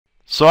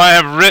So I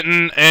have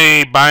written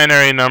a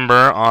binary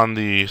number on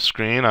the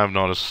screen. I've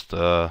noticed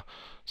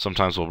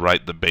sometimes we'll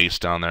write the base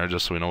down there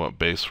just so we know what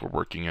base we're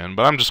working in.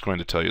 But I'm just going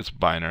to tell you it's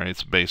binary.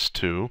 It's base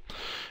 2.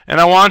 And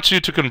I want you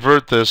to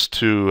convert this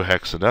to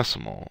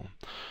hexadecimal.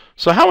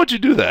 So how would you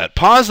do that?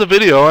 Pause the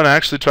video and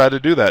actually try to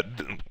do that.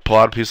 Pull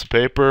out a piece of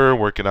paper,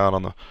 work it out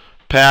on the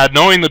pad.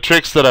 Knowing the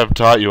tricks that I've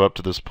taught you up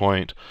to this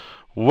point,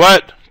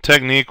 what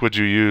technique would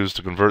you use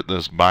to convert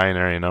this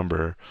binary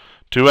number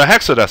to a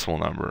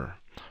hexadecimal number?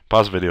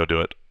 Pause the video,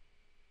 do it.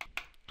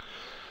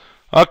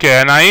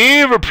 Okay, a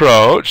naive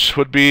approach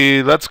would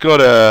be, let's go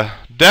to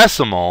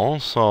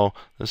decimal. So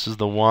this is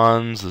the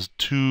ones, this is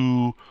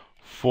 2,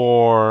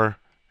 4,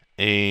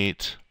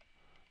 8,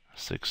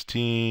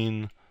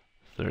 16,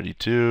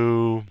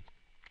 32.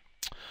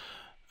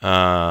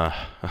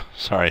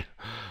 Sorry,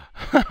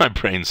 my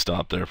brain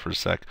stopped there for a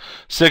sec.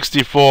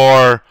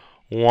 64,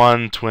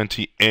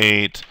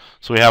 128.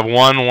 So we have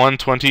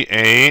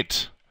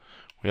 128.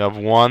 We have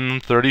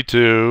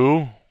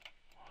 132.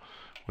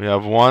 We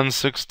have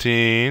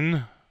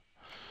 116.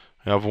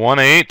 We have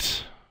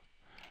 18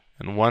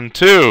 and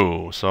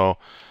 12. So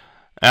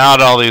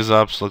add all these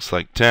up. So looks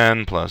like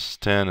 10 plus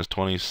 10 is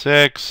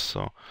 26.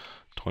 So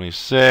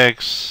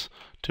 26.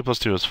 2 plus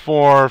 2 is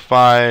 4.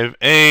 5,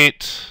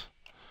 8.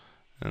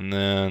 And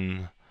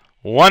then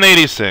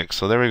 186.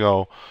 So there we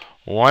go.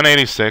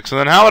 186. And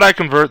then how would I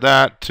convert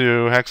that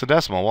to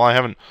hexadecimal? Well, I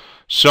haven't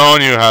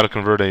shown you how to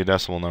convert a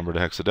decimal number to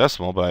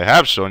hexadecimal, but I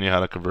have shown you how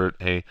to convert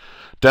a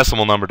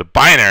decimal number to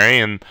binary,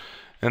 and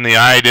the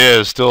idea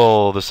is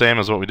still the same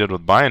as what we did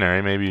with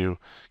binary. Maybe you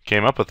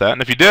came up with that,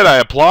 and if you did, I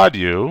applaud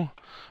you.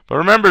 But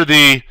remember,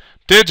 the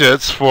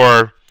digits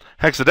for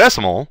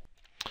hexadecimal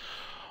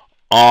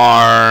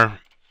are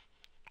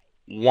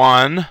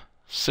 1,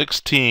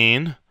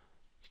 16,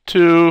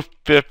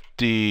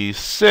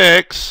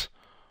 256,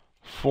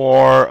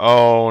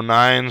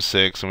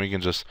 4096, and we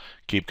can just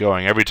keep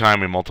going every time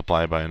we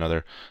multiply by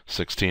another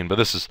 16. But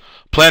this is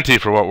plenty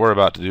for what we're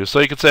about to do. So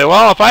you could say,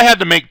 well, if I had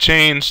to make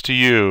change to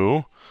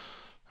you,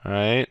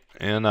 right,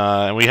 and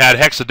we had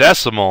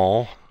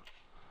hexadecimal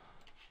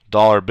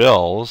dollar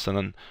bills, and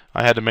then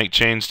I had to make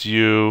change to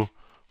you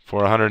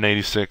for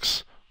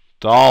 $186,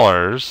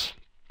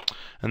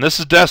 and this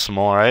is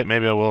decimal, right?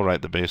 Maybe I will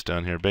write the base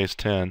down here, base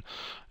 10.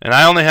 And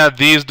I only had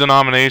these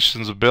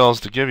denominations of bills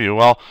to give you.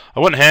 Well, I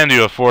wouldn't hand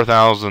you a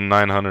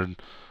 $4,900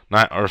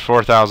 or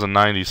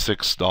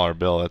 $4,096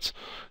 bill. That's,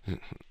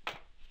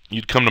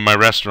 you'd come to my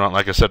restaurant,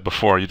 like I said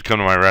before, you'd come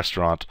to my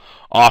restaurant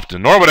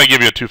often. Nor would I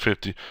give you a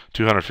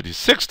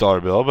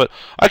 $256 bill, but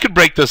I could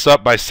break this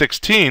up by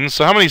 16.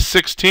 So how many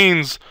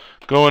 16s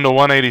go into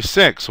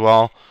 186?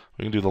 Well,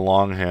 we can do the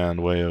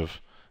longhand way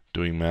of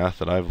doing math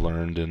that I've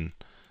learned in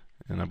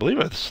I believe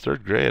it's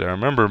 3rd grade. I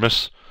remember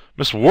Miss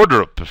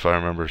Wardrop, if I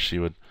remember, she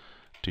would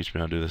teach me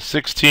how to do this.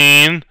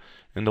 16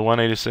 into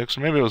 186,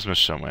 or maybe it was Miss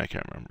Shumway, I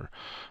can't remember.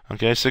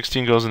 Okay,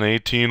 16 goes into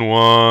 18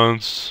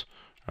 once,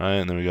 right,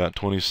 and then we got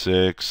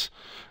 26,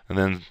 and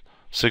then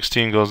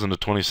 16 goes into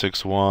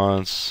 26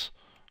 once,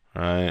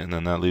 right, and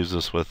then that leaves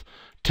us with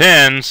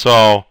 10,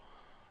 so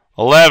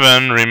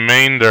 11,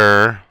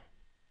 remainder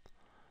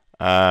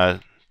 10.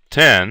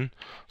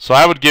 So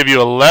I would give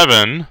you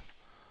 11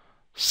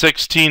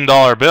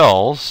 $16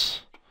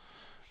 bills,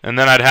 and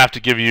then I'd have to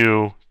give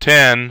you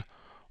 10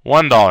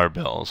 $1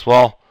 bills.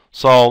 Well,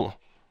 so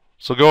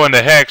go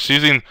into hex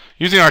using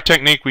our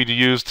technique we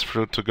used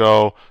to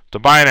go to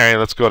binary.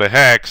 Let's go to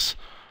hex.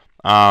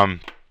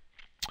 11.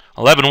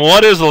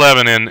 What is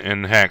 11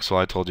 in hex? Well,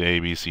 I told you A,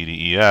 B, C,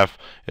 D, E, F.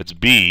 It's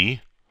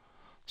B.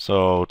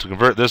 So to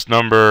convert this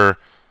number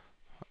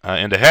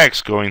into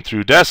hex, going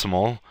through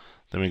decimal,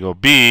 then we go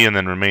B, and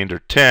then remainder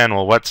 10.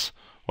 Well, what's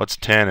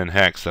 10 in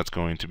hex? That's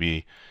going to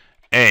be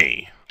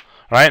A.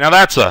 All right, now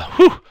that's a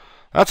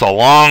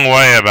long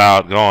way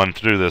about going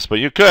through this, but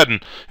you could,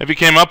 and if you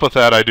came up with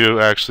that, I do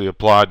actually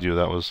applaud you.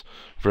 That was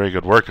very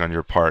good work on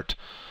your part.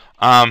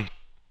 But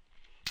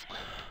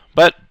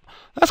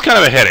that's kind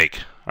of a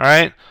headache, all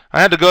right?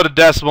 I had to go to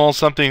decimal,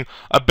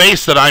 a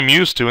base that I'm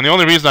used to, and the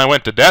only reason I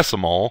went to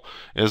decimal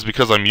is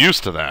because I'm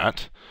used to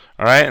that,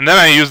 all right? And then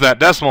I used that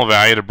decimal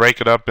value to break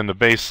it up into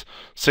base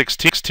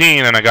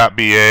 16, and I got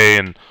BA,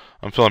 and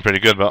I'm feeling pretty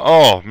good, but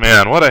oh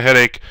man, what a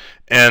headache.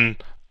 And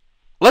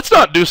let's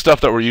not do stuff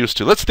that we're used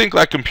to. Let's think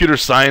like computer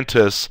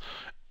scientists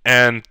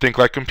and think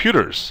like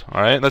computers,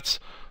 all right? That's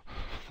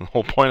the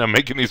whole point of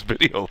making these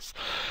videos,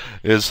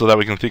 is so that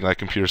we can think like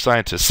computer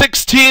scientists.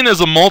 16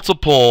 is a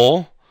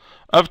multiple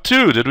of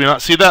 2. Did we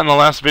not see that in the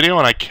last video?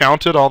 And I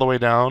counted all the way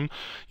down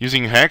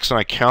using hex, and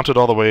I counted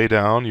all the way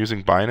down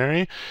using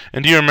binary.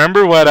 And do you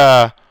remember what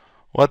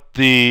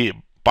the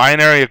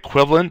binary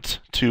equivalent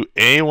to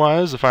A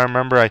was? If I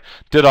remember, I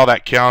did all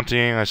that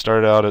counting. I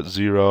started out at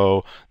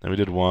 0, then we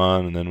did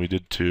 1, and then we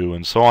did 2,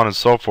 and so on and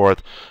so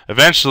forth.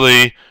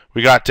 Eventually,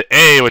 we got to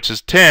A, which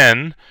is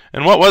 10.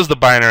 And what was the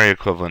binary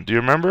equivalent? Do you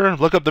remember?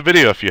 Look up the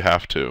video if you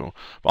have to.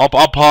 I'll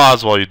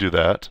pause while you do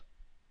that.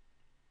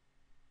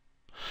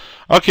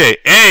 Okay,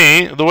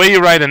 A, the way you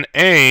write an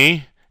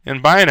A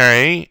in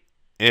binary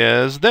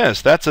is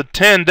this. That's a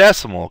 10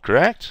 decimal,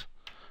 correct?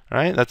 All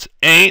right, that's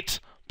 8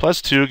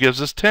 plus 2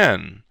 gives us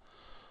 10.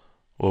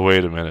 Well,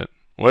 wait a minute.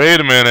 Wait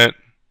a minute.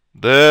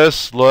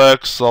 This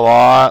looks a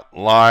lot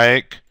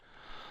like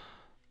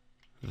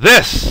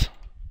this.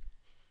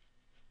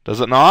 Does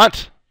it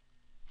not?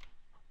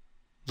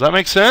 Does that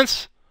make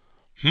sense?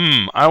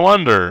 I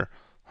wonder.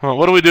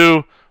 What do we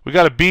do? We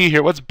got a B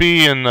here. What's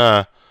B in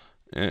binary?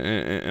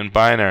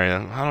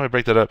 How do I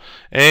break that up?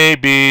 A,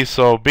 B.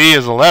 So B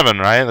is 11,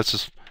 right? That's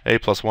just A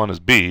plus 1 is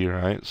B,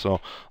 right? So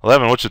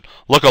 11, which would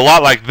look a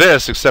lot like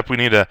this, except we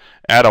need to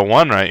add a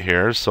 1 right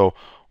here. So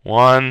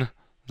 1,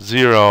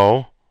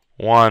 0,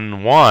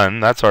 1, 1.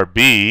 That's our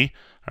B.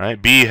 All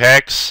right? B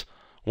hex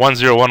 1,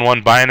 0, 1,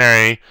 1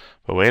 binary.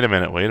 But wait a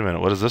minute. Wait a minute.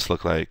 What does this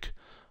look like?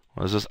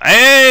 What is this?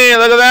 Hey,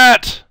 look at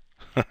that!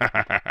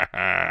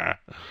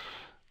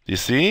 Do you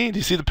see? Do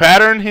you see the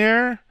pattern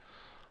here?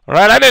 All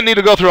right, I didn't need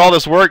to go through all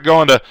this work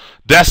going to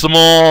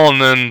decimal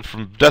and then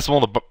from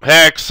decimal to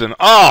hex and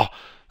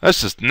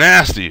that's just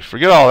nasty.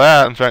 Forget all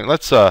that. In fact,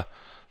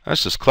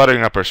 that's just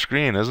cluttering up our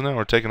screen, isn't it?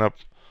 We're taking up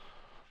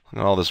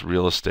all this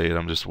real estate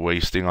I'm just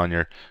wasting on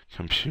your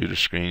computer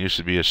screen. You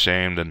should be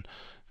ashamed and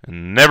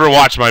never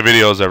watch my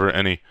videos ever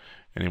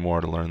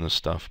anymore to learn this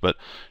stuff. But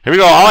here we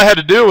go. All I had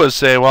to do was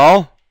say,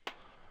 well,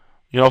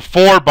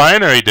 4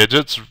 binary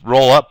digits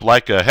roll up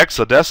like a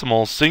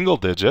hexadecimal single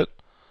digit.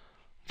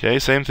 Okay,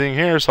 same thing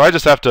here. So I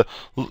just have to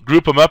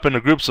group them up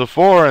into groups of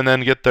 4 and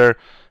then get their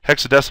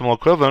hexadecimal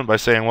equivalent by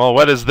saying, well,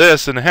 what is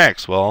this in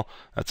hex? Well,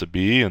 that's a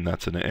B and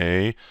that's an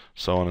A,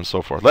 so on and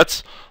so forth.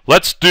 Let's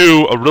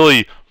do a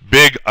really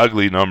big,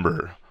 ugly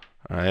number.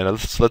 All right,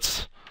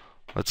 let's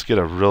get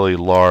a really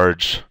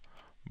large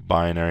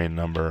binary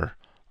number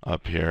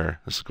up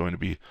here. This is going to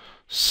be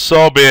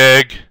so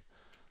big.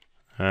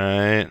 All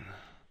right.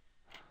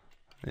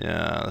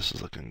 Yeah, this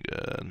is looking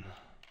good.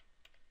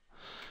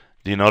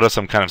 Do you notice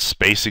I'm kind of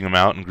spacing them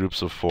out in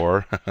groups of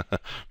 4?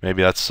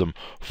 Maybe that's some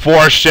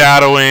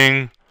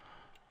foreshadowing.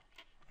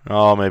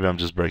 Oh, maybe I'm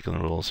just breaking the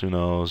rules. Who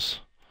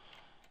knows?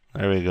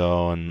 There we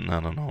go. And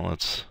I don't know.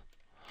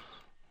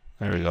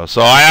 There we go.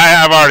 So I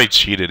have already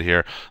cheated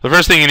here. The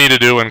first thing you need to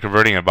do when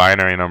converting a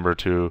binary number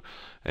to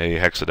a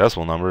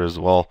hexadecimal number is,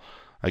 well,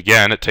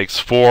 again, it takes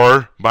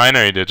 4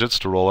 binary digits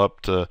to roll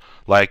up to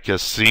like a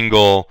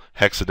single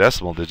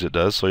hexadecimal digit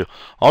does. So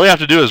all we have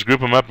to do is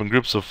group them up in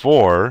groups of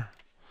 4.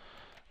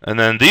 And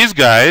then these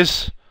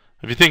guys,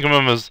 if you think of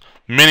them as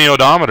mini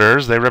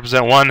odometers, they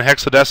represent 1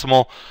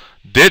 hexadecimal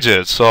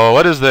digit. So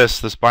what is this?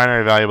 This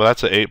binary value? Well,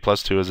 that's an 8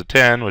 plus 2 is a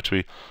 10, which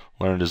we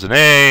learned is an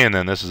A. And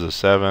then this is a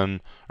 7.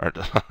 Or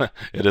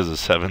it is a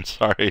 7,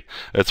 sorry.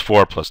 It's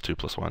 4 plus 2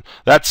 plus 1.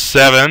 That's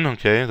 7.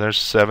 Okay, there's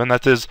 7.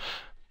 That is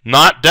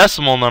not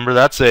decimal number,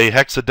 that's a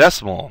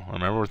hexadecimal.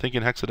 Remember, we're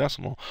thinking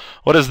hexadecimal.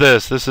 What is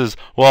this? This is,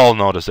 well,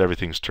 notice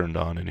everything's turned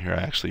on in here.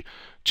 I actually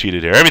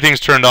cheated here.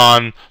 Everything's turned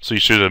on, so you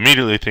should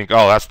immediately think,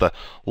 oh, that's the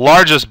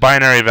largest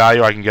binary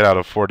value I can get out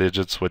of 4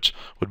 digits, which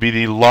would be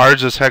the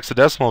largest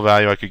hexadecimal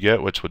value I could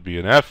get, which would be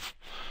an F.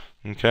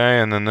 Okay,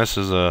 and then this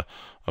is a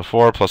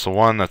 4 plus a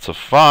 1, that's a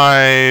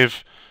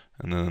 5.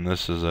 And then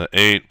this is a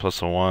 8 plus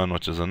a 1,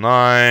 which is a 9.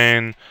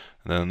 And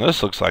then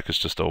this looks like it's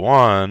just a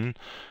 1.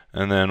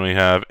 And then we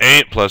have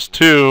 8 plus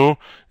 2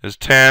 is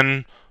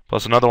 10,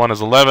 plus another one is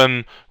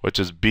 11, which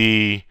is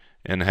B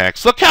in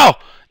hex. Look how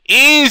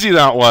easy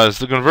that was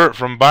to convert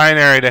from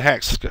binary to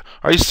hex.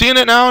 Are you seeing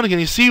it now? Can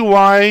you see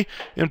why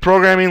in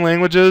programming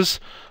languages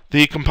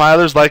the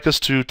compilers like us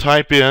to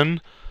type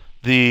in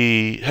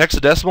the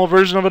hexadecimal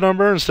version of a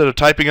number instead of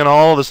typing in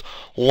all this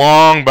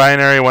long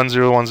binary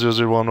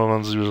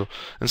 1010011110?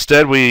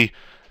 Instead,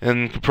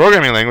 in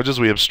programming languages,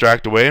 we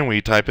abstract away and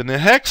we type in the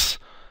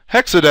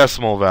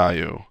hexadecimal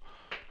value.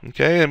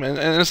 Okay, and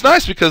it's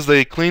nice because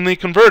they cleanly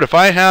convert. If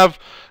I have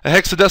a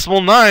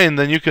hexadecimal 9,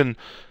 then you can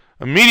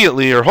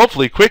immediately or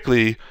hopefully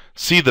quickly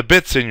see the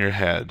bits in your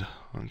head.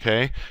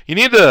 Okay, you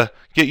need to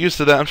get used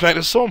to that. In fact,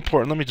 it's so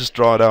important. Let me just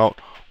draw it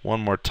out one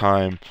more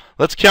time.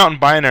 Let's count in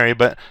binary,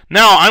 but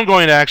now I'm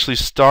going to actually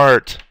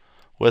start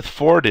with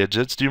 4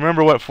 digits. Do you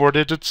remember what 4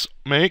 digits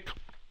make?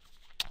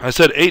 I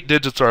said 8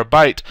 digits are a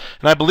byte,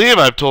 and I believe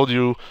I've told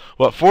you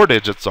what 4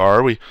 digits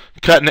are. We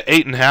cut into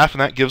 8 in half, and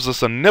that gives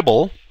us a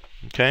nibble.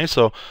 Okay,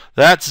 so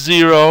that's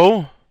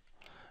 0,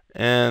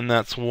 and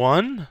that's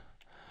 1,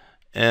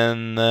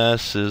 and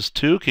this is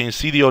 2. Can you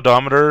see the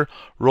odometer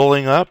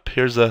rolling up?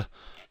 Here's a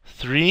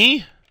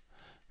 3,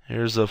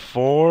 here's a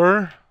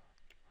 4.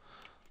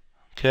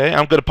 Okay,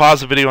 I'm going to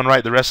pause the video and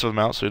write the rest of them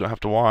out so you don't have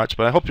to watch,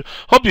 but I hope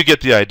you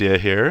get the idea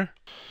here.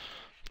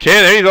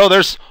 Okay, there you go.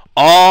 There's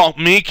all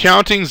me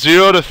counting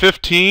 0 to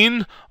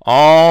 15.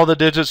 All the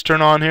digits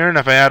turn on here, and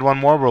if I add one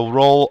more, we'll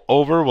roll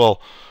over.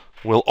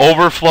 We'll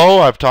overflow.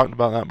 I've talked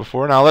about that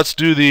before. Now let's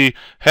do the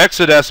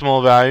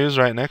hexadecimal values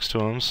right next to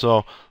them.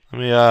 So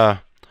let me well,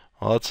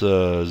 that's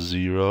a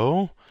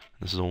 0.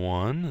 This is a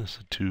 1. This is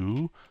a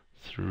 2,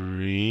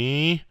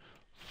 3,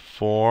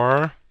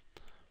 4,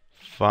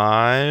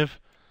 5,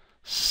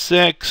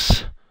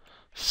 6,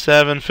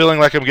 7. Feeling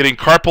like I'm getting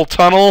carpal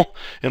tunnel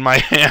in my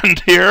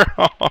hand here.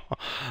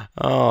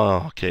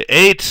 Oh, okay.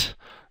 8,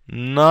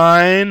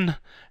 9,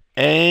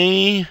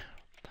 A,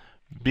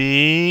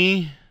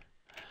 B,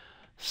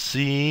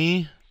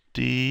 C,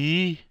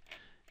 D,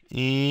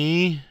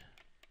 E,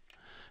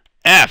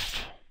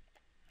 F.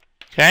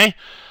 Okay?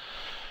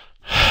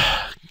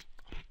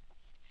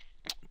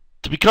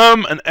 To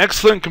become an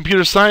excellent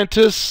computer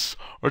scientist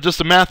or just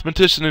a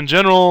mathematician in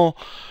general,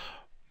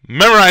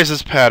 memorize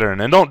this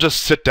pattern and don't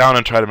just sit down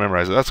and try to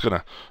memorize it. That's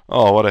gonna,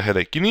 oh, what a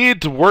headache. You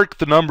need to work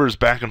the numbers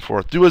back and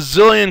forth. Do a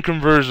zillion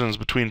conversions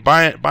between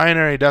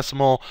binary,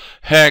 decimal,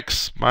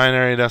 hex,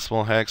 binary,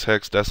 decimal, hex,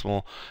 hex,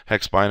 decimal,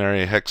 hex,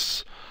 binary,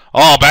 hex.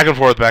 Oh, back and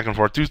forth, back and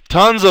forth. Do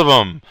tons of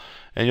them.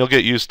 And you'll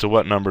get used to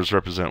what numbers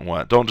represent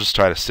what. Don't just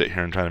try to sit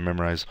here and try to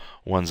memorize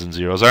ones and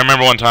zeros. I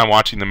remember one time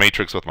watching The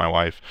Matrix with my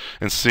wife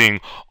and seeing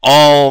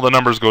all the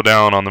numbers go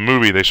down on the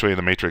movie. They show you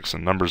the Matrix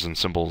and numbers and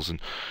symbols. And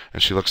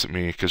she looks at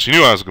me, because she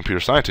knew I was a computer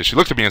scientist. She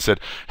looked at me and said,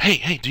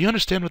 hey, do you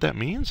understand what that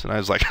means? And I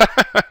was like,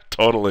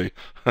 totally.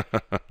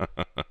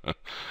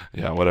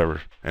 Yeah,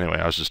 whatever. Anyway,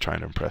 I was just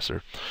trying to impress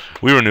her.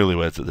 We were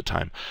newlyweds at the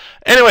time.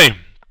 Anyway.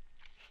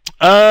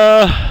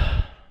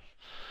 Okay,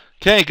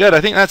 good.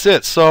 I think that's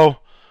it. So,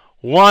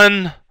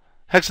 1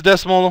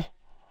 hexadecimal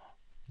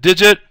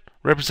digit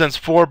represents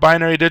 4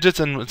 binary digits,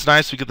 and it's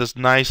nice we get this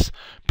nice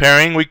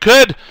pairing. We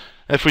could,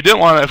 if we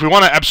want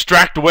to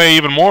abstract away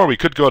even more, we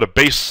could go to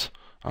base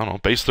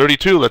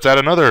 32. Let's add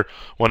another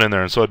one in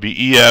there, and so it'd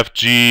be E, F,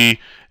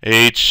 G,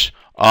 H,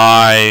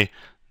 I,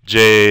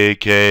 J,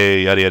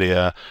 K, yada yada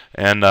yada.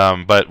 And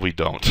but we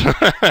don't.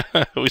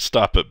 We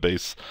stop at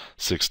base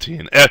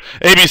 16. A,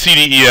 B, C,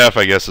 D, E, F,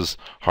 I guess, is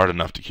hard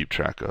enough to keep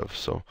track of.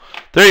 So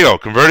there you go,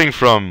 converting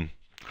from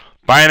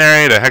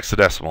binary to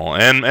hexadecimal,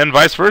 and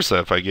vice versa.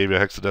 If I gave you a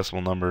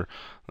hexadecimal number,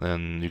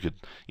 then you could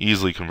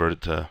easily convert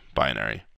it to binary.